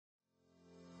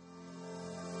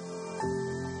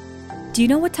Do you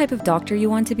know what type of doctor you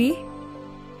want to be?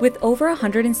 With over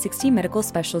 160 medical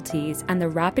specialties and the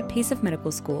rapid pace of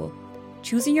medical school,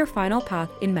 choosing your final path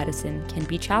in medicine can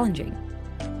be challenging.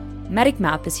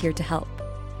 MedicMap is here to help.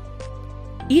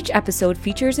 Each episode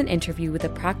features an interview with a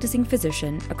practicing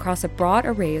physician across a broad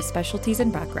array of specialties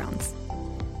and backgrounds.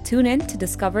 Tune in to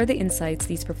discover the insights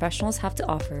these professionals have to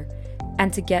offer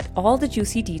and to get all the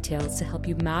juicy details to help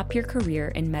you map your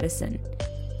career in medicine.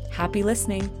 Happy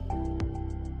listening!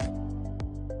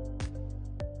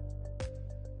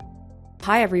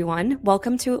 Hi everyone,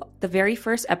 welcome to the very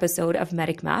first episode of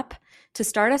MedicMap. To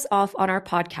start us off on our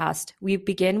podcast, we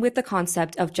begin with the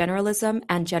concept of generalism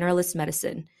and generalist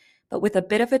medicine, but with a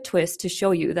bit of a twist to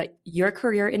show you that your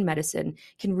career in medicine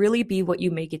can really be what you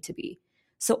make it to be.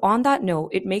 So on that note,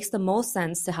 it makes the most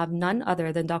sense to have none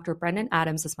other than Dr. Brendan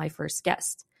Adams as my first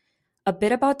guest. A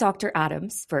bit about Dr.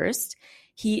 Adams first.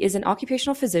 He is an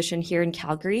occupational physician here in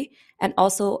Calgary and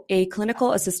also a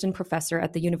clinical assistant professor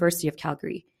at the University of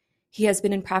Calgary. He has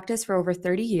been in practice for over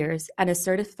 30 years and is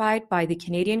certified by the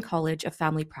Canadian College of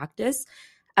Family Practice,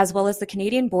 as well as the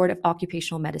Canadian Board of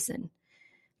Occupational Medicine.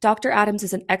 Dr. Adams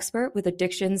is an expert with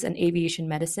addictions and aviation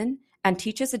medicine and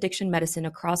teaches addiction medicine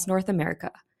across North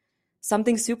America.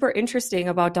 Something super interesting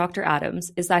about Dr.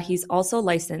 Adams is that he's also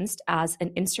licensed as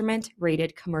an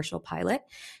instrument-rated commercial pilot,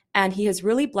 and he has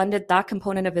really blended that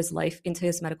component of his life into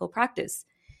his medical practice.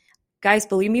 Guys,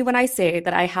 believe me when I say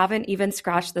that I haven't even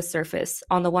scratched the surface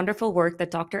on the wonderful work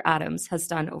that Dr. Adams has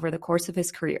done over the course of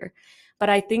his career, but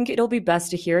I think it'll be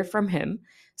best to hear from him.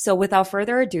 So without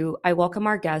further ado, I welcome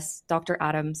our guest, Dr.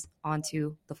 Adams,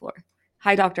 onto the floor.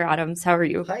 Hi, Dr. Adams. How are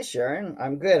you? Hi, Sharon.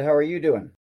 I'm good. How are you doing?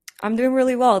 I'm doing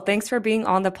really well. Thanks for being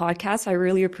on the podcast. I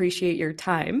really appreciate your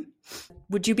time.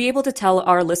 Would you be able to tell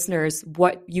our listeners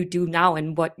what you do now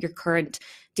and what your current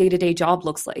day-to-day job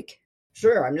looks like?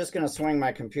 Sure. I'm just going to swing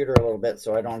my computer a little bit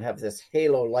so I don't have this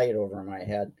halo light over my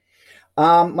head.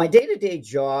 My day-to-day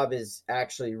job is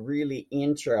actually really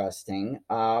interesting.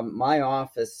 My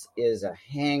office is a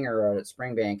hangar out at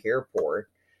Springbank Airport,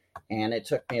 and it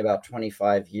took me about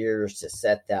 25 years to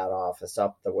set that office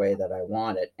up the way that I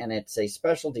want it. And it's a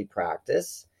specialty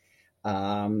practice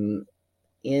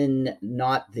in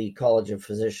not the College of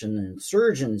Physicians and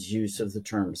Surgeons use of the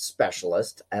term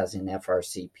specialist, as in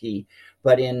FRCP,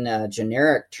 but in a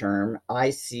generic term, I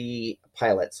see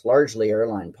pilots, largely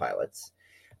airline pilots.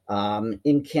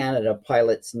 In Canada,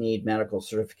 pilots need medical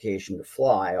certification to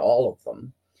fly, all of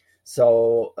them.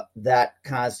 So that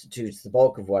constitutes the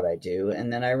bulk of what I do.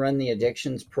 And then I run the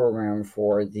addictions program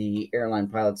for the Airline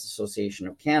Pilots Association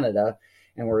of Canada,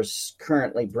 and we're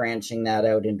currently branching that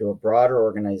out into a broader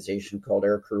organization called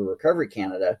Aircrew Recovery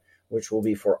Canada, which will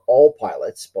be for all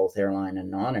pilots, both airline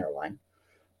and non-airline,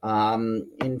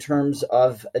 in terms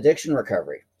of addiction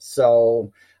recovery.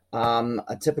 So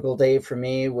a typical day for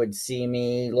me would see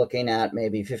me looking at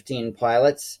maybe 15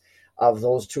 pilots. Of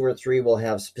those, 2 or 3 will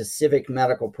have specific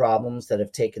medical problems that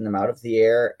have taken them out of the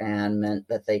air and meant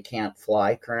that they can't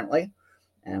fly currently,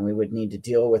 and we would need to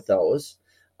deal with those.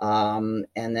 And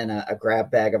then a grab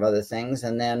bag of other things.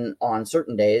 And then on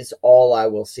certain days, all I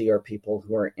will see are people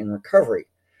who are in recovery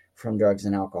from drugs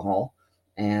and alcohol.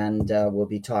 And we'll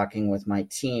be talking with my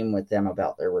team with them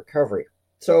about their recovery.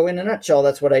 So in a nutshell,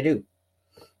 that's what I do.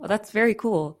 Well, that's very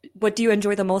cool. What do you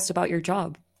enjoy the most about your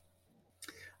job?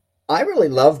 I really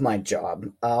love my job.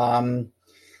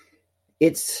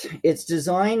 It's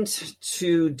designed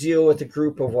to deal with a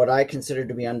group of what I consider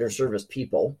to be underserviced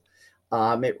people.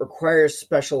 It requires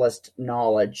specialist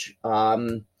knowledge.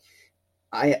 I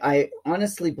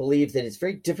honestly believe that it's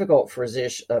very difficult for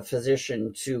a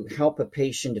physician to help a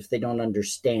patient if they don't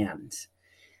understand.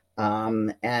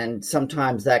 And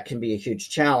sometimes that can be a huge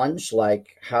challenge,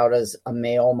 like how does a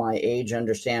male my age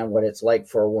understand what it's like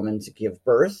for a woman to give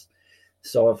birth?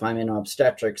 So if I'm in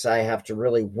obstetrics, I have to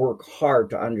really work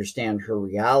hard to understand her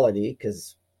reality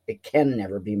because it can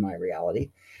never be my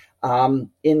reality. In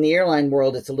the airline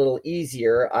world, it's a little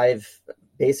easier. I've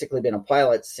basically been a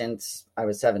pilot since I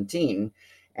was 17.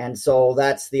 And so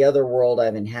that's the other world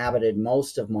I've inhabited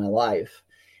most of my life.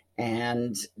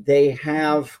 And they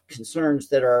have concerns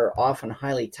that are often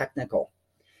highly technical.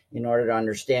 In order to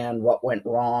understand what went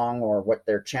wrong or what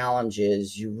their challenge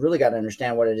is, you really got to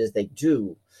understand what it is they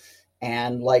do.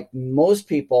 And like most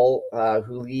people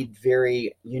who lead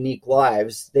very unique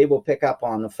lives, they will pick up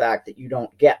on the fact that you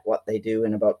don't get what they do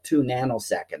in about 2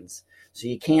 nanoseconds. So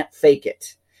you can't fake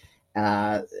it.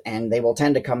 And they will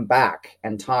tend to come back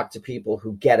and talk to people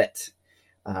who get it.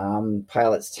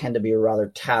 Pilots tend to be a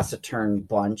rather taciturn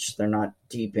bunch. They're not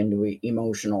deep into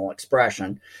emotional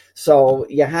expression. So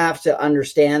you have to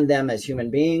understand them as human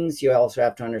beings. You also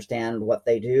have to understand what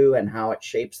they do and how it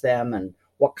shapes them and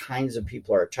what kinds of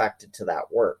people are attracted to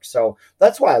that work. So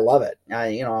that's why I love it.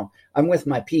 I'm with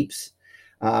my peeps.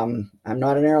 I'm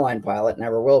not an airline pilot,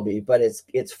 never will be, but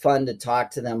it's fun to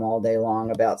talk to them all day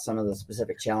long about some of the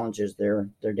specific challenges they're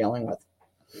dealing with.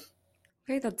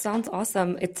 Okay, that sounds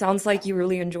awesome. It sounds like you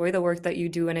really enjoy the work that you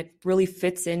do and it really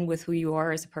fits in with who you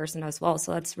are as a person as well.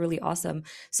 So that's really awesome.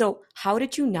 So, how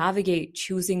did you navigate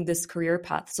choosing this career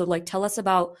path? So, like, tell us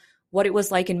about what it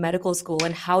was like in medical school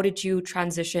and how did you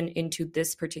transition into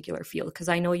this particular field? Because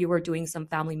I know you were doing some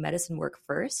family medicine work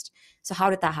first. So,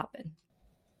 how did that happen?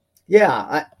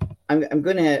 Yeah, I'm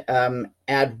going to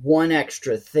add one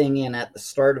extra thing in at the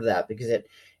start of that because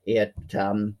it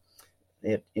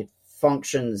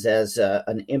functions as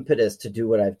an impetus to do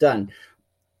what I've done.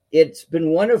 It's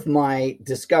been one of my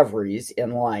discoveries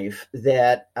in life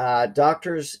that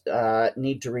doctors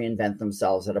need to reinvent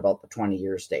themselves at about the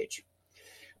 20-year stage.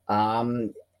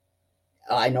 Um,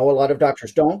 I know a lot of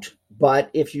doctors don't,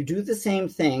 but if you do the same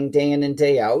thing day in and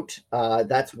day out,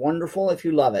 that's wonderful if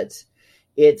you love it.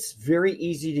 It's very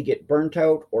easy to get burnt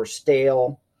out or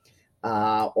stale,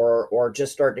 or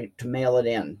just starting to mail it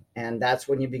in. And that's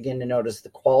when you begin to notice the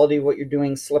quality of what you're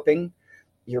doing slipping,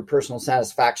 your personal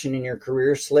satisfaction in your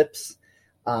career slips,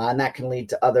 and that can lead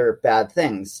to other bad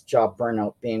things, job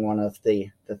burnout being one of the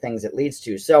things it leads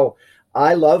to. So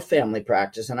I love family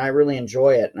practice and I really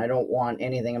enjoy it. And I don't want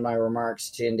anything in my remarks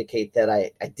to indicate that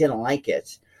I didn't like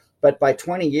it. But by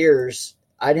 20 years,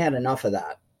 I'd had enough of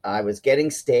that. I was getting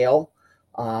stale.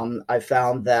 I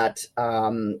found that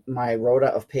my rota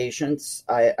of patients,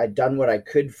 I'd done what I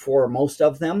could for most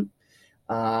of them.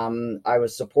 I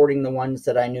was supporting the ones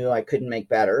that I knew I couldn't make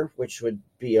better, which would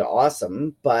be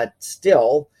awesome. But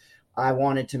still, I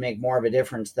wanted to make more of a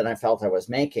difference than I felt I was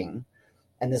making.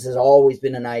 And this has always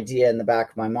been an idea in the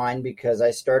back of my mind because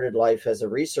I started life as a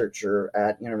researcher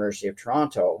at University of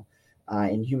Toronto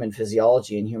in human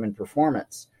physiology and human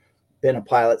performance. Been a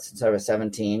pilot since I was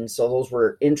 17. So those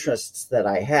were interests that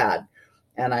I had.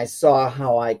 And I saw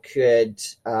how I could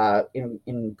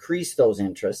increase those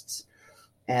interests.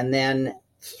 And then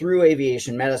through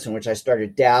aviation medicine, which I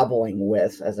started dabbling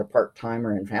with as a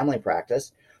part-timer in family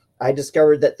practice, I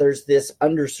discovered that there's this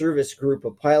underserviced group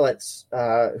of pilots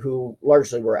who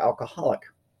largely were alcoholic.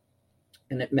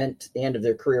 And it meant the end of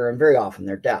their career and very often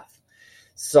their death.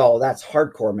 So that's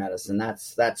hardcore medicine.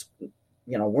 That's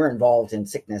we're involved in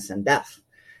sickness and death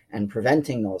and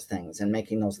preventing those things and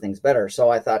making those things better. So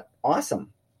I thought,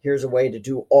 awesome, here's a way to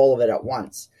do all of it at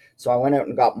once. So I went out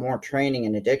and got more training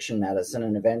in addiction medicine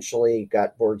and eventually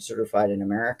got board certified in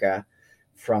America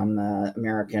from the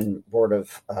American Board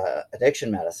of Addiction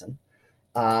Medicine,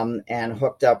 and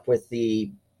hooked up with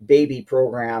the baby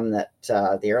program that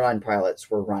the airline pilots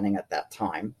were running at that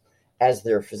time as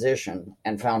their physician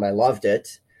and found I loved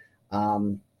it.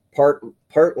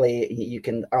 Partly you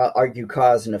can argue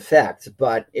cause and effect,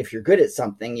 but if you're good at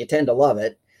something, you tend to love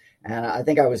it. And I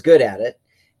think I was good at it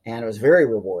and it was very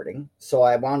rewarding. So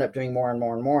I wound up doing more and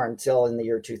more and more until in the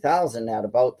year 2000, at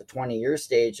about the 20-year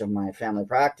stage of my family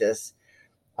practice,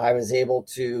 I was able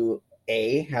to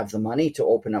A, have the money to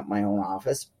open up my own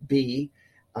office, B,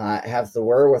 have the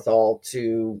wherewithal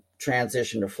to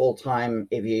transition to full-time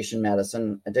aviation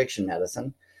medicine, addiction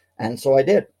medicine. And so I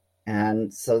did.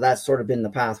 And so that's sort of been the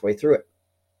pathway through it.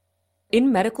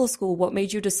 In medical school, what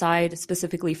made you decide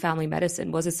specifically family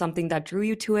medicine? Was it something that drew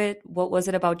you to it? What was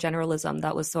it about generalism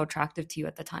that was so attractive to you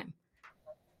at the time?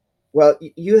 Well,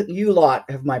 you lot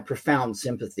have my profound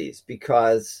sympathies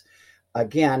because,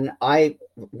 again, I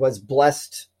was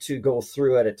blessed to go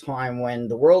through at a time when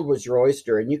the world was your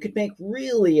oyster and you could make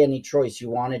really any choice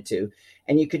you wanted to,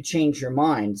 and you could change your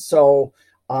mind. So,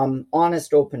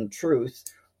 honest, open truth,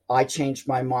 I changed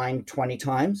my mind 20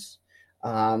 times.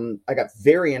 I got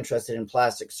very interested in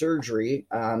plastic surgery,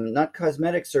 not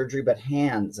cosmetic surgery, but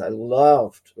hands. I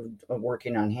loved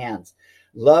working on hands.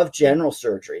 Loved general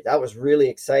surgery. That was really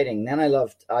exciting. Then I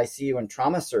loved ICU and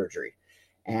trauma surgery.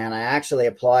 And I actually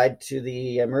applied to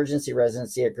the emergency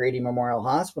residency at Grady Memorial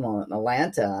Hospital in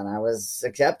Atlanta, and I was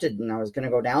accepted, and I was going to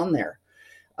go down there.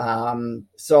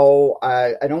 So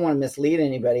I don't want to mislead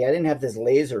anybody. I didn't have this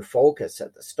laser focus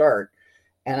at the start.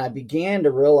 And I began to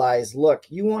realize, look,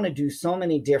 you want to do so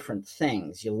many different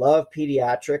things. You love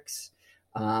pediatrics.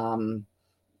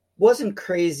 Wasn't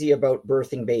crazy about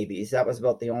birthing babies. That was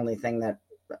about the only thing that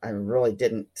I really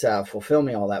didn't fulfill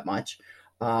me all that much.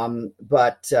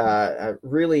 But I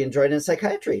really enjoyed it. And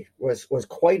psychiatry was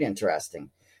quite interesting,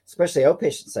 especially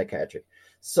outpatient psychiatry.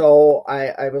 So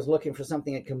I was looking for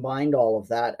something that combined all of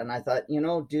that. And I thought,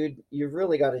 dude, you've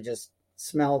really got to just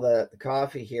smell the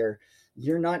coffee here.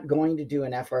 You're not going to do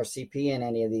an FRCP in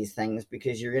any of these things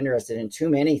because you're interested in too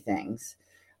many things.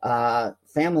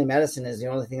 Family medicine is the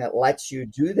only thing that lets you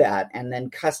do that and then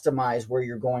customize where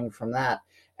you're going from that.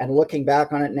 And looking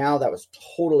back on it now, that was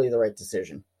totally the right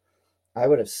decision. I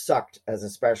would have sucked as a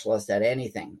specialist at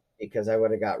anything because I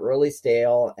would have got really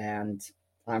stale, and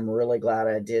I'm really glad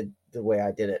I did the way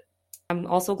I did it. I'm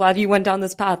also glad you went down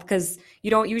this path because you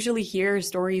don't usually hear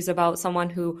stories about someone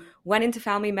who went into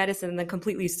family medicine and then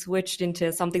completely switched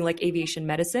into something like aviation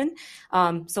medicine.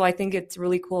 So I think it's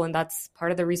really cool. And that's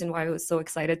part of the reason why I was so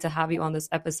excited to have you on this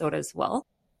episode as well.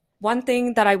 One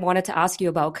thing that I wanted to ask you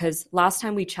about, because last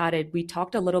time we chatted, we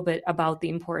talked a little bit about the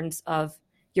importance of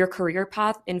your career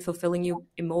path in fulfilling you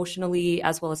emotionally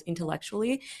as well as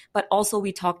intellectually, but also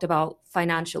we talked about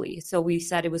financially. So we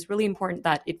said it was really important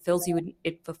that it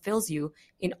fulfills you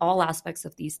in all aspects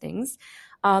of these things.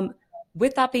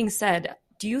 With that being said,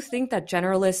 do you think that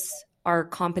generalists are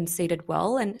compensated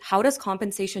well? And how does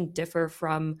compensation differ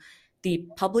from the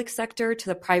public sector to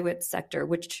the private sector,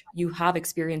 which you have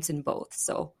experience in both?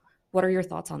 So what are your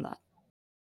thoughts on that?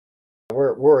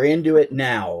 We're into it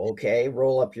now, okay?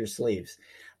 Roll up your sleeves.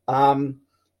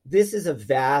 This is a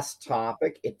vast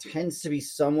topic. It tends to be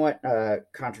somewhat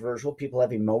controversial. People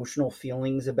have emotional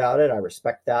feelings about it. I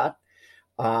respect that.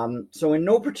 So in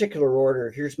no particular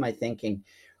order, here's my thinking.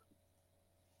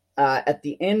 At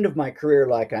the end of my career,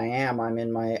 like I'm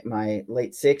in my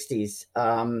late 60s.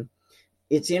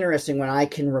 It's interesting when I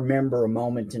can remember a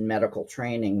moment in medical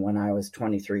training when I was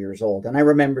 23 years old. And I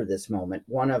remember this moment.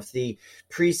 One of the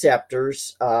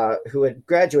preceptors who had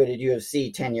graduated U of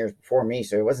C 10 years before me,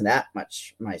 so he wasn't that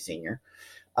much my senior,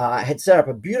 had set up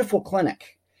a beautiful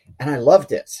clinic. And I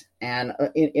loved it. And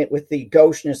with the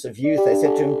gaucheness of youth, I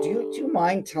said to him, do you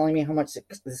mind telling me how much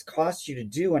this cost you to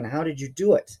do and how did you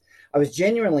do it? I was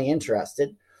genuinely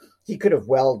interested. He could have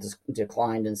well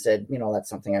declined and said, that's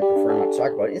something I prefer not to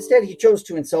talk about. Instead, he chose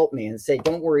to insult me and say,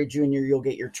 don't worry, Junior, you'll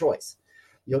get your choice.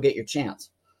 You'll get your chance.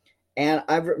 And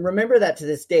I remember that to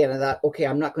this day. And I thought, okay,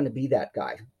 I'm not going to be that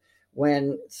guy.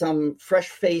 When some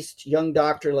fresh-faced young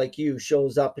doctor like you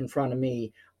shows up in front of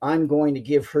me, I'm going to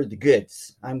give her the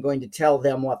goods. I'm going to tell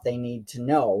them what they need to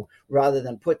know rather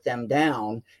than put them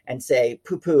down and say,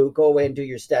 poo-poo, go away and do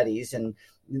your studies. And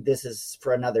this is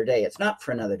for another day. It's not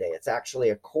for another day. It's actually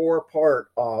a core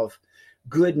part of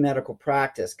good medical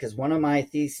practice, because one of my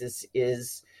theses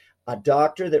is a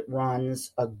doctor that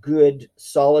runs a good,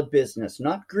 solid business,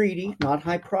 not greedy, not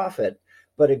high profit,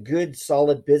 but a good,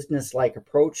 solid business-like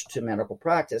approach to medical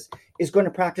practice is going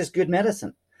to practice good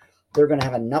medicine. They're going to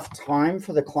have enough time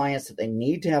for the clients that they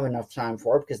need to have enough time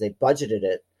for because they budgeted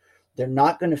it. They're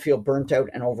not going to feel burnt out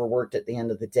and overworked at the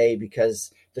end of the day because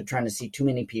they're trying to see too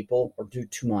many people or do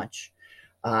too much.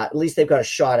 At least they've got a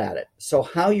shot at it. So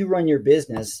how you run your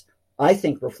business, I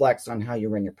think, reflects on how you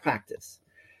run your practice.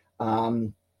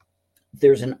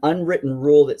 There's an unwritten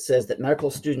rule that says that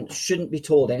medical students shouldn't be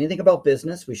told anything about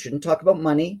business. We shouldn't talk about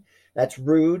money. That's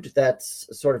rude. That's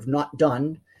sort of not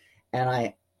done. And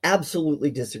I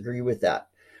absolutely disagree with that.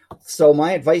 So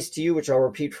my advice to you, which I'll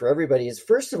repeat for everybody, is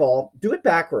first of all, do it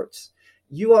backwards.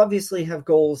 You obviously have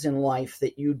goals in life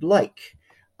that you'd like.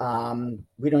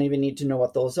 We don't even need to know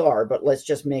what those are, but let's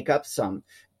just make up some.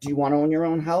 Do you want to own your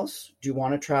own house? Do you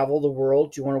want to travel the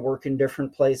world? Do you want to work in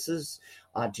different places?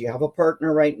 Do you have a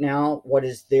partner right now? What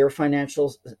is their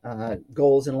financial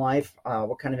goals in life?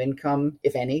 What kind of income,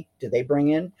 if any, do they bring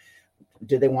in?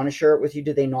 Do they want to share it with you?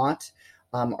 Do they not?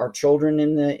 Are children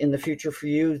in the future for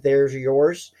you? Theirs or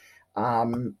yours?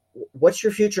 What's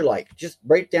your future like? Just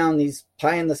write down these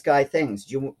pie in the sky things.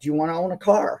 Do you want to own a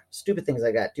car? Stupid things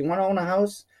like that. Do you want to own a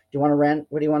house? Do you want to rent?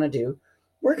 What do you want to do?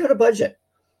 Work out a budget.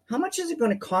 How much is it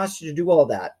going to cost you to do all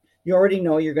that? You already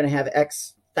know you're going to have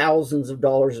X thousands of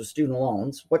dollars of student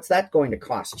loans. What's that going to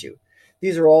cost you?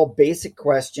 These are all basic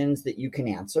questions that you can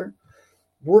answer.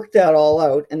 Work that all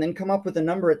out and then come up with a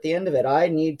number at the end of it. I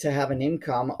need to have an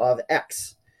income of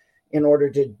X in order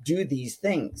to do these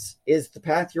things. Is the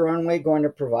path you're on way going to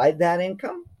provide that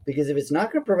income? Because if it's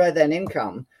not going to provide that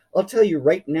income, I'll tell you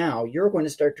right now, you're going to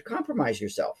start to compromise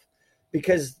yourself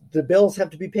because the bills have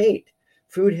to be paid.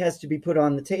 Food has to be put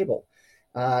on the table.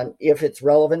 If it's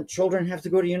relevant, children have to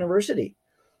go to university.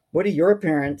 What do your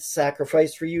parents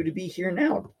sacrifice for you to be here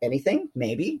now? Anything?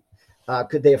 Maybe.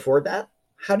 Could they afford that?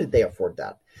 How did they afford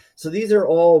that? So these are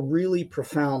all really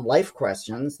profound life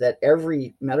questions that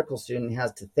every medical student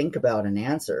has to think about and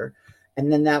answer.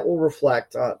 And then that will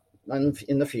reflect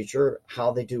in the future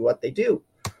how they do what they do.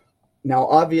 Now,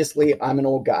 obviously, I'm an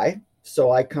old guy.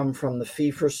 So I come from the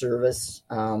fee-for-service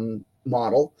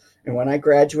model. And when I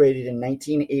graduated in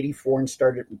 1984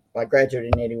 and I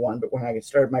graduated in 81, but when I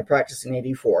started my practice in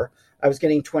 84, I was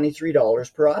getting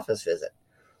 $23 per office visit.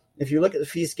 If you look at the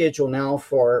fee schedule now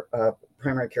for a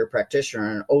primary care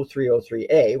practitioner, an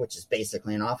 0303A, which is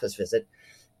basically an office visit,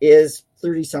 is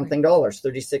 $30-something,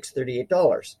 $36,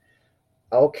 $38.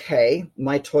 Okay,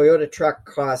 my Toyota truck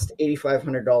cost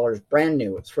 $8,500 brand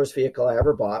new. It's the first vehicle I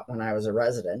ever bought when I was a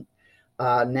resident.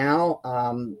 Now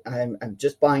I'm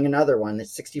just buying another one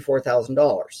that's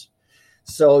 $64,000.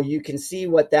 So you can see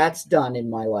what that's done in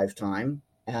my lifetime.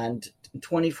 And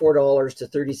 $24 to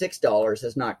 $36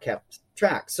 has not kept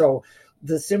track. So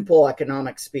the simple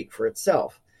economics speak for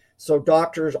itself. So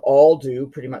doctors all do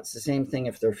pretty much the same thing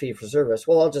if they're fee for service.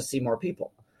 Well, I'll just see more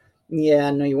people.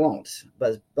 Yeah, no, you won't.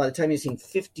 But by the time you've seen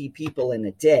 50 people in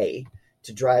a day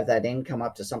to drive that income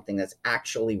up to something that's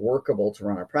actually workable to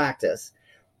run a practice,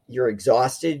 you're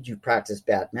exhausted. You practice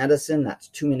bad medicine. That's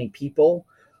too many people.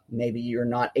 Maybe you're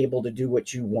not able to do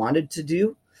what you wanted to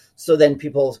do. So then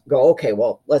people go, okay,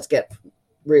 well, let's get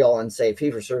real and say fee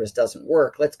for service doesn't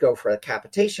work. Let's go for a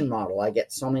capitation model. I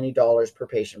get so many dollars per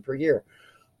patient per year.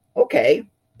 Okay,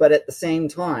 but at the same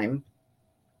time,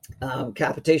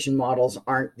 capitation models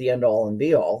aren't the end all and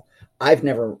be all. I've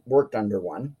never worked under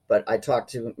one, but I talk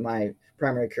to my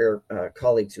primary care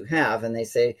colleagues who have, and they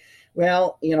say,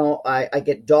 well, I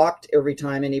get docked every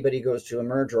time anybody goes to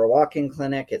Emerge or a walk-in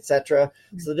clinic, etc.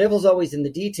 So the devil's always in the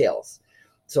details.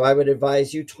 So I would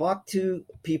advise you talk to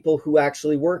people who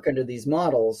actually work under these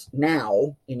models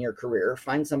now in your career.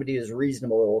 Find somebody who's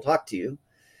reasonable that will talk to you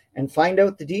and find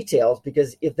out the details,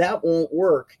 because if that won't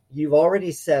work, you've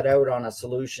already set out on a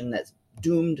solution that's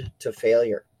doomed to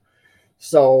failure.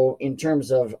 So in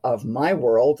terms of my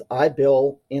world, I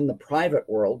bill in the private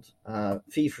world,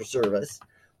 fee for service.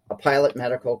 A pilot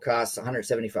medical costs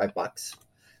 $175.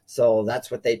 So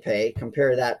that's what they pay.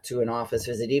 Compare that to an office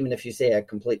visit, even if you say a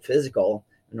complete physical,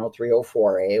 an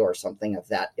 0304A or something of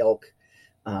that ilk,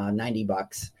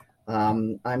 $90.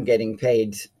 I'm getting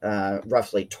paid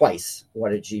roughly twice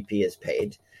what a GP is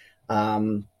paid,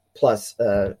 plus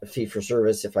a fee for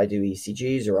service if I do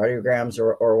ECGs or audiograms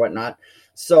or whatnot.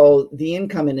 So the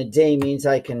income in a day means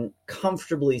I can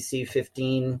comfortably see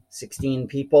 15, 16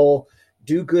 people,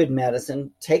 do good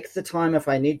medicine, take the time if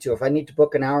I need to. If I need to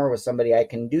book an hour with somebody, I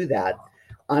can do that.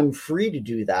 I'm free to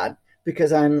do that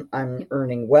because I'm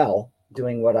earning well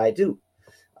doing what I do.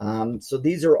 So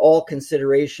these are all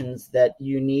considerations that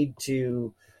you need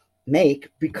to make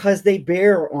because they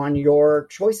bear on your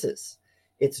choices.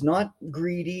 It's not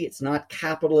greedy. It's not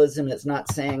capitalism. It's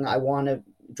not saying I want to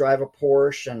drive a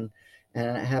Porsche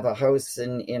and have a house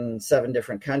in 7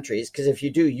 different countries. Because if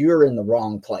you do, you're in the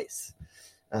wrong place.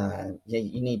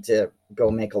 You need to go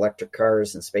make electric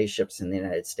cars and spaceships in the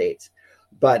United States.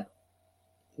 But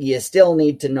you still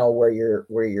need to know where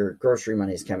your grocery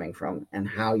money is coming from and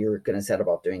how you're going to set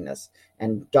about doing this.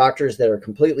 And doctors that are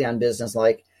completely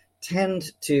unbusinesslike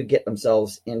tend to get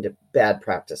themselves into bad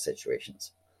practice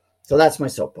situations. So that's my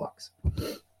soapbox.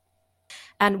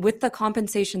 And with the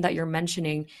compensation that you're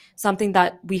mentioning, something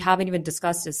that we haven't even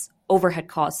discussed is overhead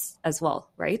costs as well,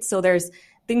 right? So there's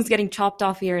things getting chopped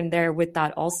off here and there with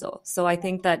that also. So I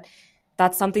think that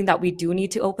that's something that we do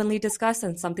need to openly discuss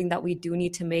and something that we do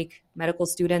need to make medical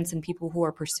students and people who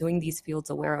are pursuing these fields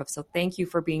aware of. So thank you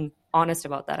for being honest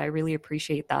about that. I really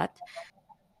appreciate that.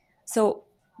 So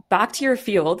back to your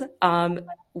field,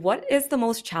 what is the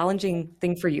most challenging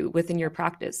thing for you within your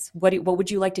practice? What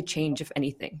would you like to change, if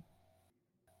anything?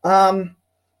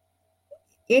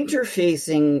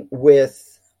 Interfacing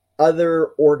with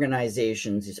other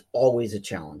organizations is always a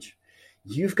challenge.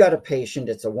 You've got a patient,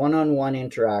 it's a one-on-one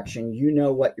interaction. You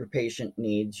know what your patient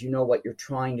needs, you know what you're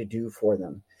trying to do for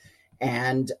them.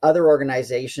 And other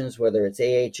organizations, whether it's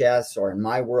AHS or in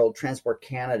my world, Transport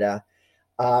Canada,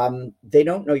 they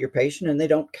don't know your patient and they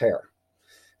don't care.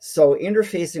 So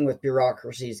interfacing with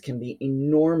bureaucracies can be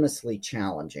enormously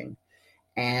challenging.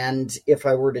 And if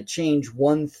I were to change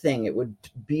one thing, it would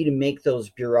be to make those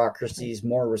bureaucracies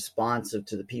more responsive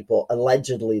to the people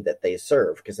allegedly that they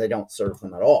serve, because they don't serve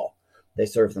them at all. They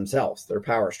serve themselves, their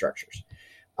power structures.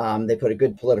 They put a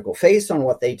good political face on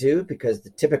what they do because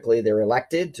typically they're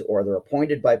elected or they're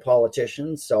appointed by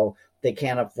politicians, so they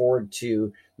can't afford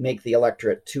to make the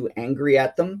electorate too angry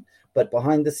at them. But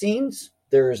behind the scenes,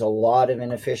 there's a lot of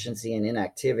inefficiency and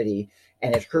inactivity,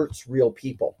 and it hurts real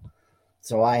people.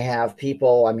 So I have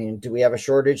people, do we have a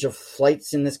shortage of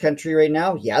flights in this country right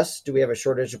now? Yes. Do we have a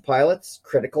shortage of pilots?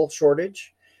 Critical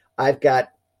shortage. I've got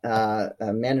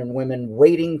men and women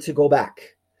waiting to go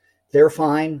back. They're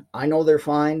fine. I know they're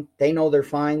fine. They know they're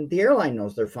fine. The airline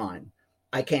knows they're fine.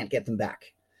 I can't get them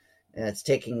back. It's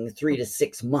taking 3 to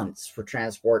 6 months for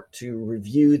transport to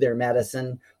review their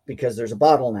medicine because there's a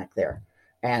bottleneck there.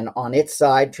 And on its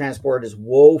side, transport is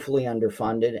woefully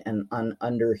underfunded and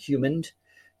underhumaned.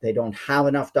 They don't have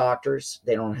enough doctors.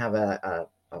 They don't have a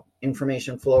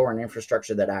information flow or an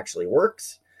infrastructure that actually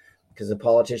works because the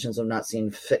politicians have not seen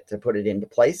fit to put it into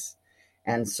place.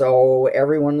 And so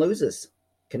everyone loses.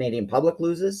 Canadian public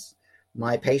loses.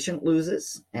 My patient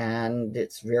loses, and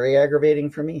it's very aggravating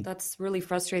for me. That's really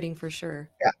frustrating for sure.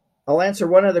 Yeah. I'll answer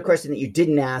one other question that you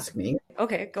didn't ask me.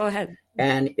 Okay, go ahead.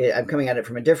 And I'm coming at it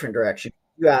from a different direction.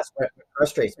 You asked what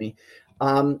frustrates me.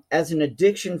 As an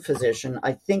addiction physician,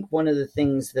 I think one of the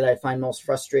things that I find most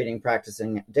frustrating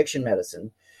practicing addiction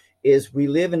medicine is we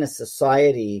live in a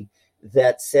society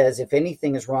that says if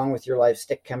anything is wrong with your life,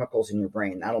 stick chemicals in your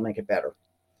brain. That'll make it better.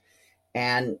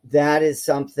 And that is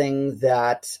something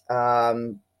that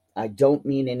I don't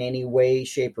mean in any way,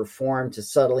 shape, or form to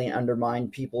subtly undermine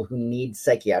people who need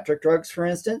psychiatric drugs, for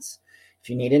instance. If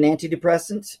you need an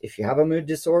antidepressant, if you have a mood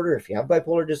disorder, if you have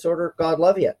bipolar disorder, God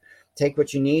love you. Take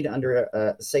what you need under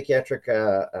a psychiatric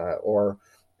or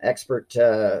expert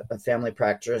family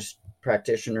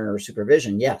practitioner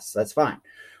supervision. Yes, that's fine.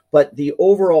 But the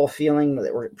overall feeling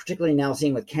that we're particularly now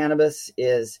seeing with cannabis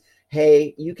is,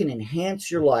 hey, you can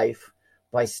enhance your life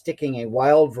by sticking a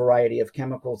wild variety of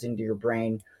chemicals into your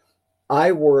brain.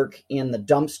 I work in the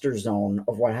dumpster zone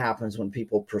of what happens when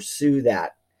people pursue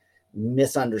that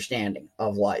misunderstanding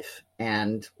of life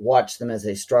and watch them as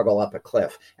they struggle up a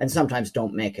cliff and sometimes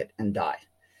don't make it and die.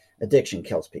 Addiction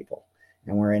kills people.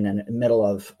 And we're in the middle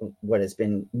of what has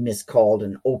been miscalled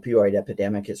an opioid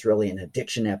epidemic. It's really an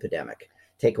addiction epidemic.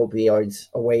 Take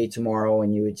opioids away tomorrow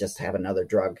and you would just have another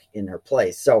drug in their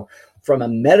place. So from a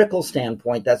medical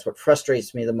standpoint, that's what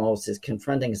frustrates me the most, is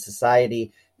confronting a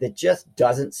society that just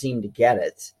doesn't seem to get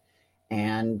it.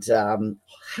 And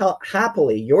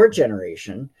happily, your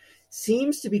generation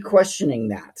seems to be questioning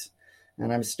that.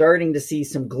 And I'm starting to see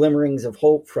some glimmerings of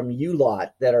hope from you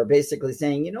lot that are basically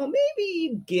saying,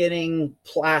 maybe getting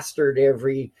plastered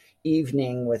every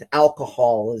evening with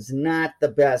alcohol is not the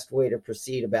best way to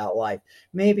proceed about life.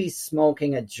 Maybe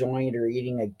smoking a joint or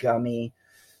eating a gummy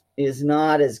is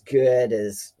not as good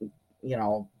as,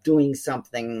 doing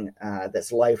something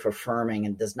that's life affirming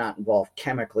and does not involve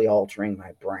chemically altering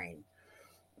my brain.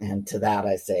 And to that,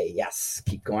 I say, yes,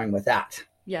 keep going with that.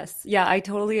 Yes. Yeah, I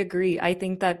totally agree. I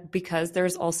think that because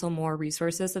there's also more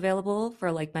resources available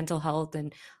for like mental health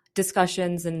and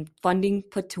discussions and funding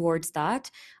put towards that,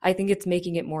 I think it's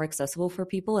making it more accessible for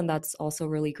people. And that's also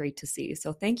really great to see.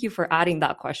 So thank you for adding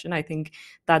that question. I think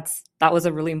that was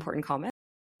a really important comment.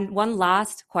 And one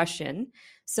last question.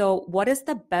 So what is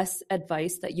the best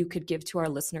advice that you could give to our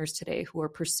listeners today who are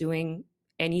pursuing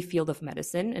any field of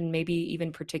medicine and maybe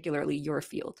even particularly your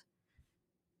field?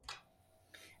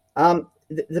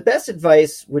 The best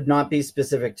advice would not be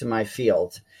specific to my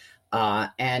field.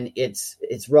 And it's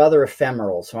rather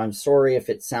ephemeral. So I'm sorry if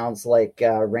it sounds like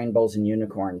rainbows and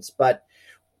unicorns, but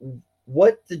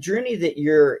what the journey that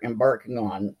you're embarking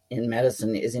on in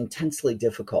medicine is intensely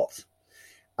difficult.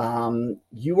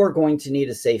 You are going to need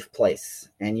a safe place,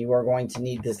 and you are going to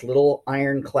need this little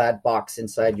ironclad box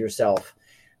inside yourself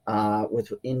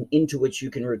into which you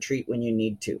can retreat when you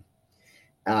need to.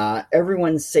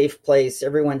 Everyone's safe place,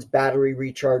 everyone's battery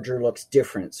recharger looks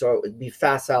different. So it would be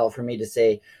facile for me to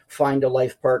say, find a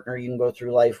life partner you can go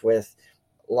through life with.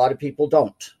 A lot of people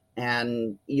don't.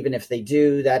 And even if they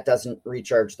do, that doesn't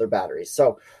recharge their batteries.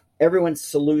 So everyone's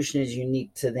solution is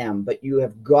unique to them, but you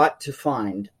have got to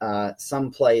find some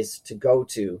place to go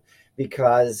to,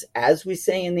 because as we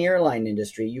say in the airline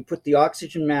industry, you put the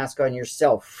oxygen mask on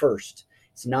yourself first.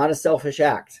 It's not a selfish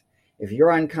act. If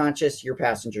you're unconscious, your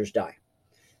passengers die.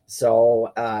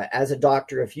 So as a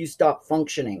doctor, if you stop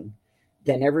functioning,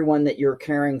 then everyone that you're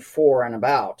caring for and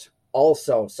about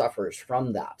also suffers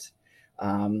from that.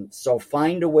 So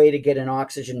find a way to get an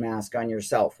oxygen mask on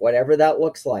yourself, whatever that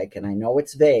looks like. And I know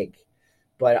it's vague,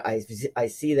 but I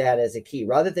see that as a key,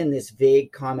 rather than this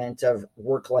vague comment of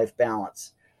work-life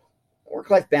balance.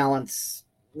 Work-life balance,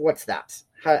 what's that?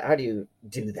 How do you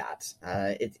do that?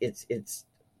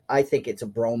 I think it's a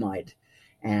bromide.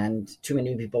 And too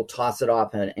many people toss it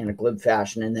off in a glib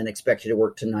fashion and then expect you to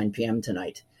work to 9 p.m.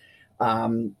 tonight.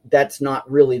 That's not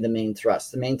really the main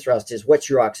thrust. The main thrust is, what's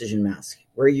your oxygen mask?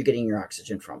 Where are you getting your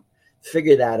oxygen from?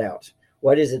 Figure that out.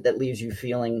 What is it that leaves you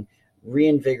feeling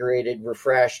reinvigorated,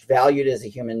 refreshed, valued as a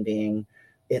human being?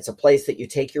 It's a place that you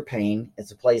take your pain.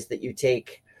 It's a place that you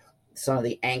take some of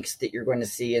the angst that you're going to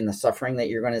see and the suffering that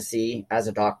you're going to see as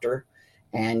a doctor,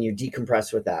 and you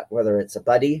decompress with that, whether it's a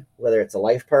buddy, whether it's a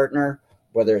life partner,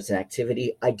 Whether it's an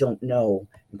activity, I don't know.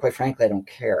 And quite frankly, I don't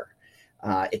care.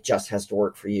 It just has to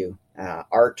work for you.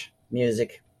 Art,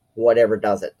 music, whatever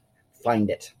does it, find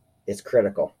it. It's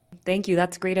critical. Thank you.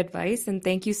 That's great advice. And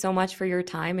thank you so much for your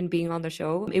time and being on the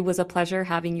show. It was a pleasure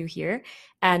having you here.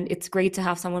 And it's great to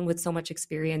have someone with so much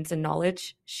experience and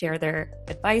knowledge share their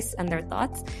advice and their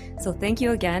thoughts. So thank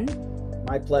you again.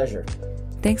 My pleasure.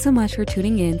 Thanks so much for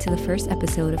tuning in to the first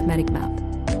episode of Medic Map.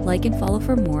 Like and follow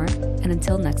for more. And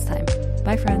until next time,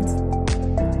 bye friends.